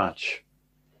very much.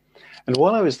 And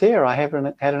while I was there, I had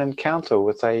an encounter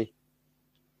with a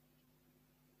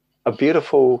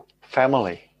beautiful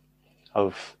family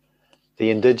of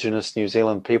the indigenous New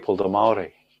Zealand people, the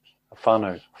Māori, a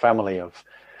whānau family of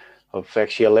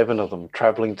actually 11 of them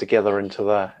traveling together into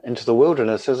the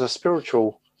wilderness as a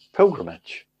spiritual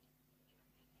pilgrimage.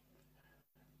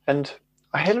 And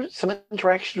I had some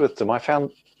interaction with them. I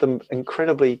found them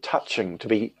incredibly touching to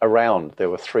be around. There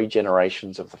were 3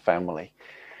 generations of the family.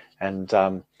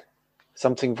 And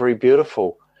something very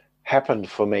beautiful happened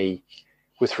for me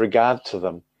with regard to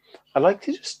them. I'd like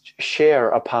to just share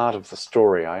a part of the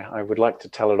story. I would like to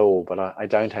tell it all, but I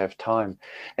don't have time.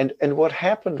 And what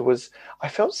happened was I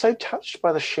felt so touched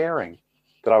by the sharing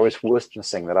that I was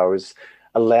witnessing, that I was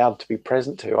allowed to be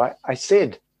present to. I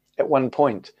said at one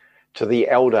point to the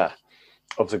elder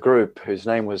of the group, whose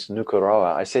name was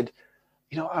Nukuroa, I said,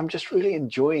 I'm just really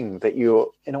enjoying that you're,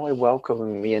 in a way,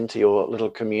 welcoming me into your little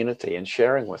community and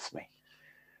sharing with me.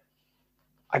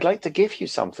 I'd like to give you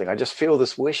something. I just feel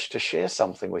this wish to share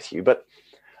something with you. But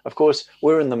of course,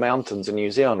 we're in the mountains in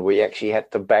New Zealand. We actually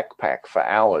had to backpack for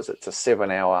hours. It's a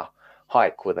 7-hour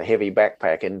hike with a heavy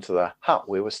backpack into the hut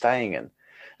we were staying in.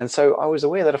 And so I was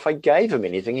aware that if I gave him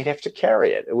anything, he'd have to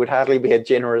carry it. It would hardly be a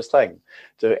generous thing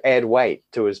to add weight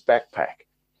to his backpack.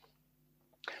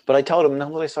 But I told him,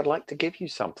 nonetheless, I'd like to give you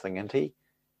something. And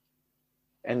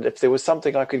if there was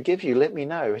something I could give you, let me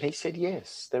know. And he said,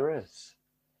 yes, there is.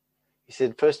 He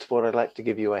said, first of all, I'd like to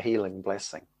give you a healing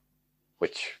blessing,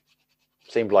 which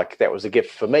seemed like that was a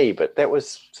gift for me, but that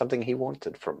was something he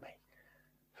wanted from me,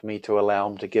 for me to allow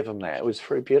him to give him that. It was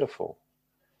very beautiful.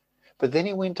 But then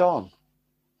he went on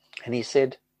and he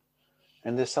said,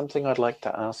 and there's something I'd like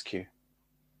to ask you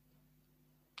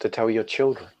to tell your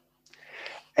children.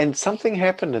 And something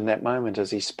happened in that moment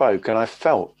as he spoke, and I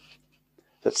felt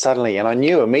that suddenly, and I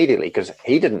knew immediately, because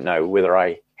he didn't know whether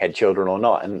I had children or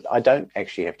not, and I don't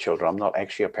actually have children. I'm not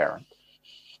actually a parent.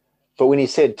 But when he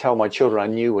said, tell my children, I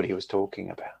knew what he was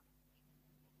talking about.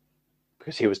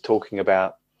 Because he was talking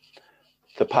about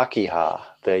the Pakeha,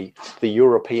 the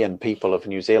European people of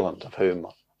New Zealand, of whom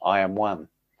I am one.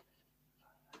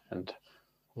 And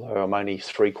Although I'm only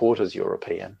 3/4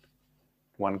 European,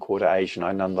 1/4 Asian,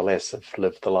 I nonetheless have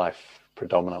lived the life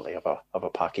predominantly of a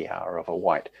Pākehā, or of a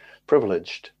white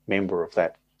privileged member of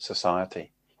that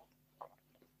society.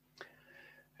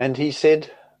 And he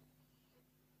said,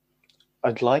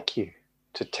 I'd like you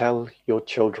to tell your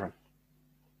children.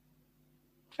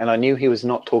 And I knew he was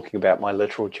not talking about my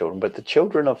literal children, but the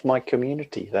children of my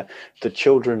community, the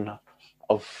children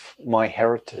of my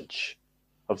heritage,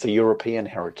 of the European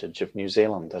heritage of New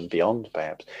Zealand and beyond,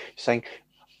 perhaps, saying,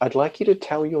 I'd like you to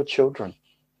tell your children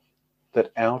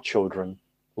that our children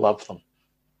love them.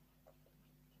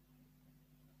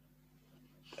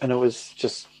 And it was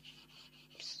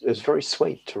very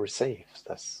sweet to receive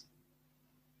this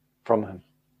from him.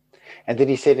 And then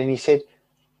he followed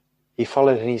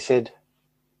and he said,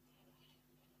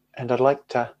 and I'd like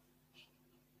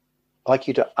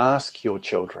you to ask your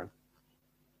children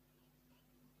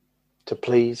to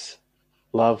please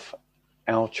love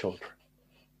our children.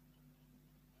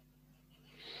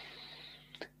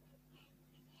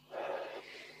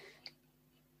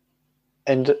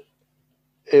 And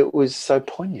it was so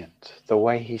poignant the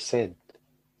way he said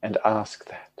and asked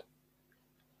that.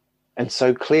 And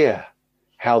so clear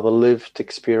how the lived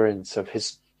experience of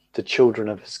the children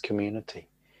of his community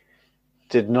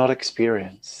did not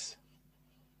experience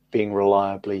being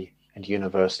reliably and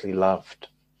universally loved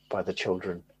by the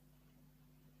children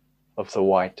of the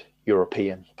white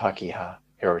European Pākehā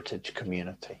heritage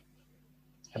community,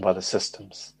 and by the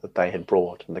systems that they had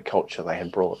brought and the culture they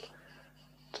had brought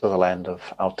to the land of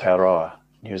Aotearoa,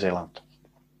 New Zealand.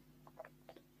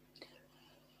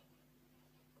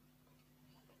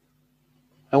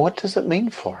 And what does it mean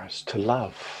for us to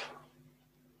love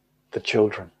the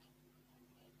children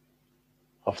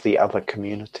of the other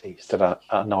communities that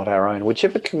are not our own,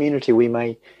 whichever community we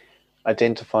may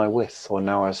identify with or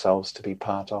know ourselves to be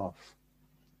part of,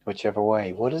 whichever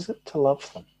way? What is it to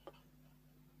love them?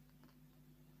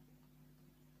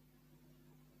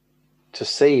 To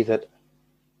see that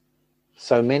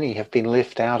so many have been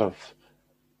left out of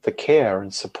the care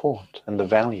and support and the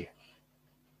value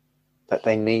that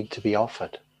they need to be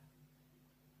offered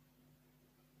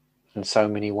in so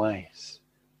many ways.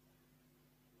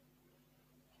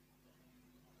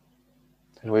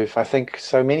 And we've, I think,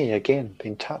 so many, again,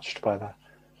 been touched by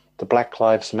the Black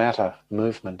Lives Matter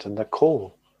movement and the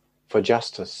call for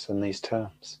justice in these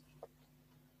terms.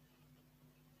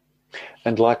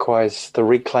 And likewise, the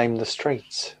Reclaim the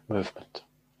Streets movement.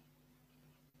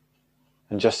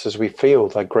 And just as we feel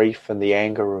the grief and the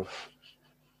anger of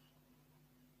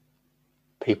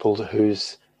people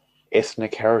whose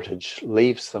ethnic heritage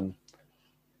leaves them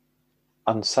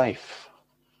unsafe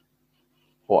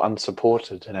or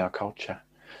unsupported in our culture,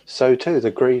 so too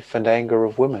the grief and anger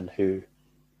of women who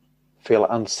feel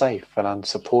unsafe and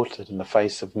unsupported in the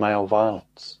face of male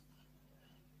violence,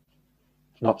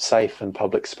 not safe in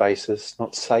public spaces,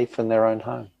 not safe in their own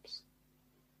homes.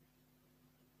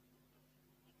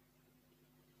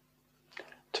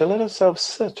 To let ourselves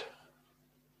sit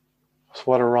with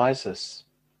what arises,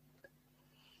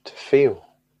 to feel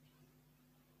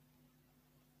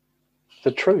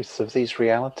the truth of these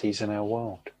realities in our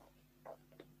world.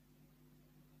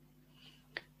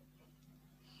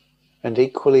 And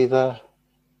equally the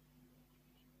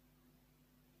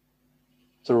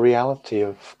reality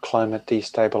of climate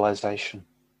destabilization,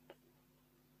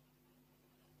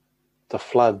 the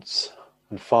floods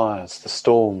and fires, the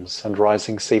storms and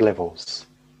rising sea levels,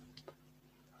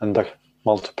 and the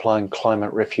multiplying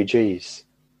climate refugees.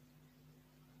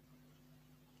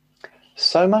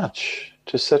 So much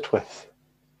to sit with,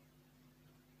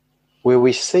 where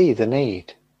we see the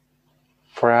need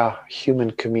for our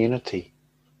human community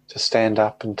to stand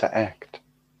up and to act,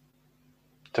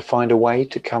 to find a way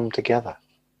to come together.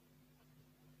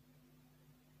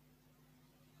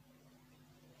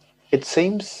 It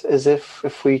seems as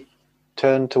if we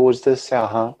turn towards this, our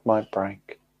heart might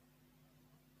break.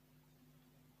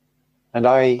 And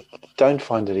I don't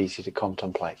find it easy to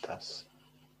contemplate this.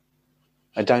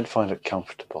 I don't find it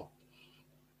comfortable.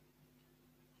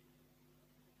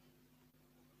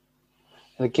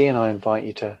 And again, I invite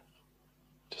you to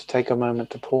just take a moment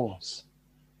to pause,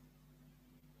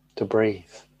 to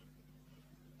breathe.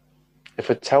 If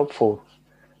it's helpful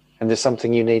and there's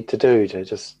something you need to do, to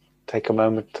just take a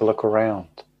moment to look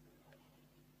around.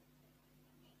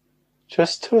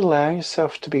 Just to allow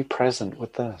yourself to be present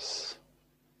with this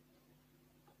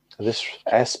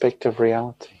aspect of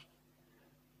reality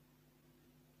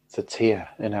that's here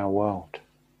in our world.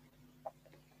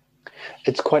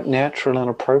 It's quite natural and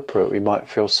appropriate we might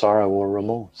feel sorrow or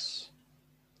remorse,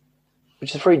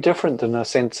 which is very different than a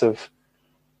sense of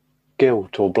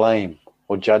guilt or blame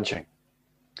or judging.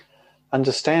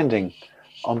 understanding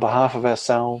on behalf of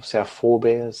ourselves, our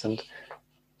forebears, and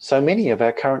so many of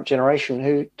our current generation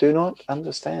who do not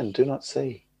understand, do not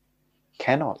see,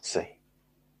 cannot see.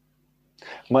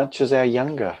 Much as our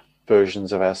younger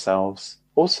versions of ourselves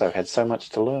also had so much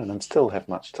to learn and still have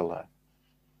much to learn.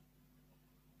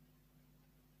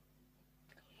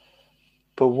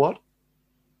 But what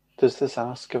does this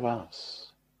ask of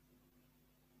us?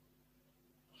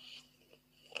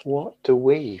 What do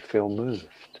we feel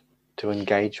moved to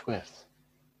engage with?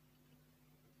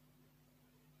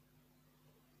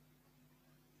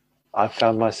 I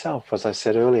found myself, as I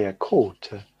said earlier, called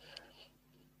to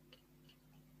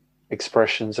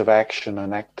expressions of action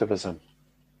and activism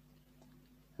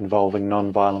involving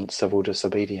non-violent civil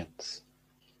disobedience,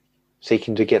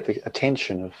 seeking to get the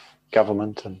attention of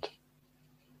government and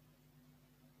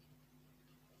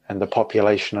the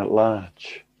population at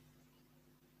large.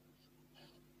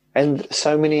 And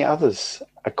so many others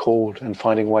are called and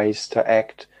finding ways to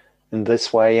act in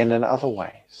this way and in other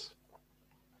ways.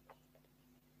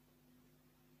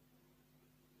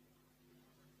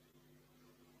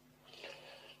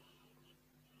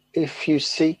 If you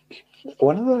seek,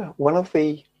 one of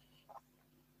the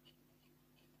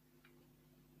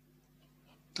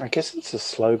I guess it's a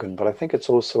slogan, but I think it's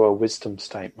also a wisdom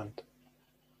statement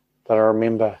that I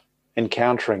remember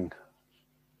encountering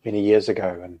many years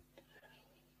ago in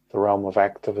the realm of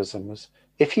activism was,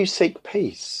 if you seek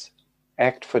peace,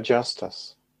 act for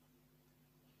justice.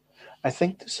 I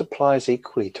think this applies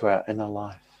equally to our inner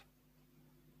life.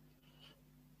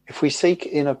 If we seek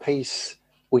inner peace,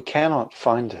 we cannot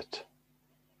find it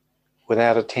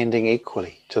without attending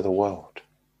equally to the world,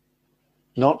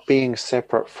 not being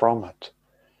separate from it.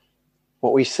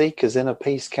 What we seek as inner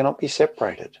peace cannot be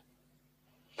separated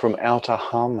from outer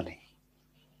harmony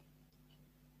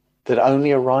that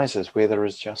only arises where there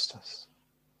is justice.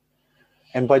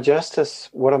 And by justice,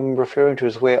 what I'm referring to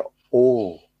is where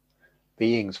all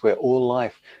beings, where all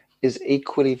life is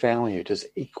equally valued, is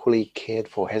equally cared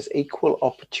for, has equal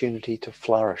opportunity to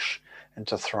flourish and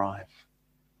to thrive.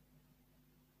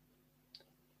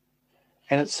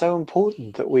 And it's so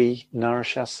important that we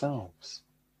nourish ourselves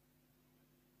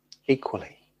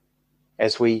equally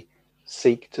as we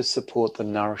seek to support the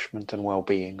nourishment and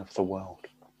well-being of the world.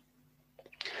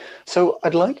 So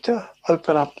I'd like to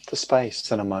open up the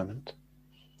space in a moment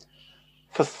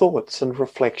for thoughts and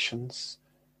reflections,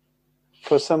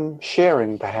 for some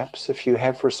sharing perhaps if you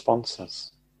have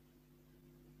responses.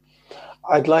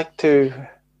 I'd like to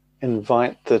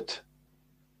invite that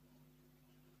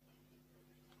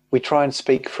we try and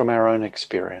speak from our own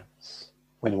experience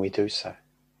when we do so.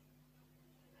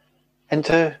 And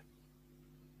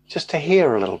just to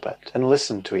hear a little bit and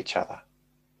listen to each other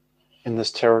in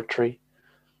this territory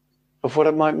of what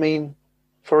it might mean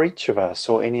for each of us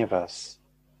or any of us,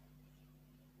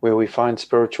 where we find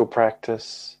spiritual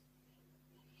practice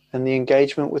and the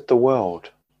engagement with the world,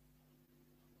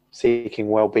 seeking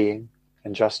well-being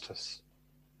and justice,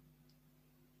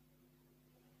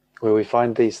 where we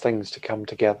find these things to come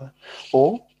together,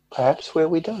 or perhaps where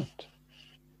we don't.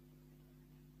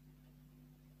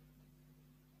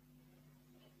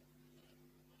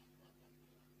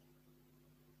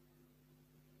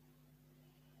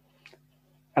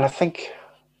 And I think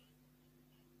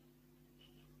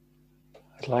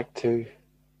I'd like to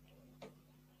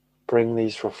bring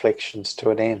these reflections to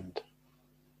an end.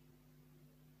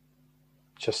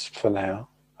 Just for now.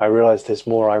 I realize there's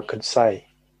more I could say,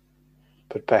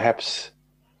 but perhaps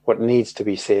what needs to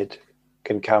be said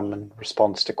can come in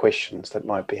response to questions that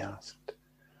might be asked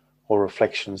or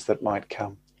reflections that might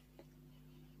come.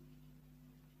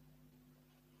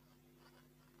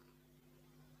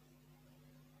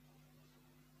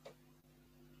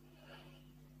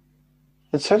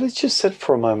 And so let's just sit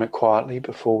for a moment quietly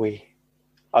before we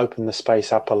open the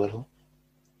space up a little.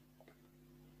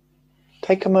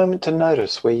 Take a moment to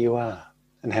notice where you are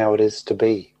and how it is to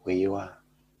be where you are.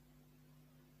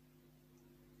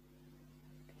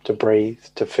 To breathe,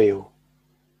 to feel.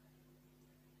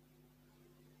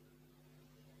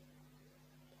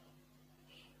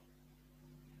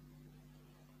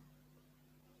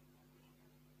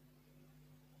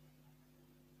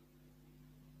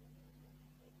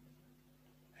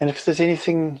 And if there's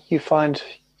anything you find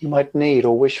you might need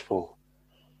or wish for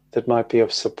that might be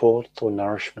of support or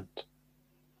nourishment,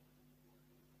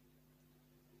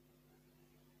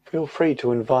 feel free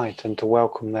to invite and to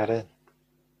welcome that in.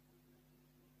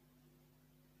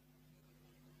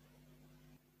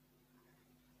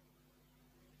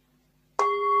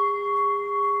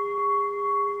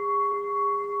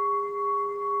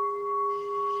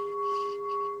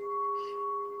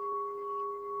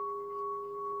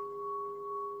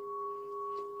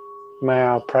 May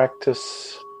our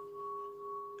practice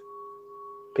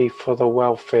be for the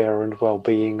welfare and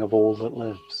well-being of all that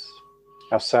lives,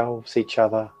 ourselves, each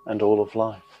other, and all of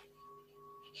life.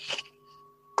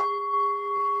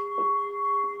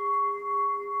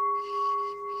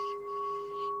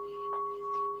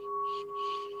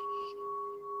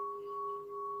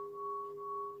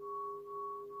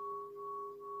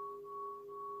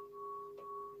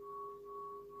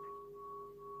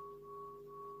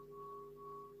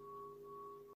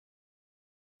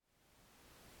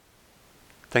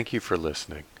 Thank you for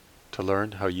listening. To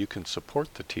learn how you can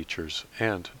support the teachers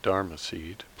and Dharma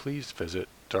Seed, please visit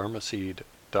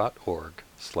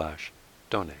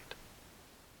dharmaseed.org/donate.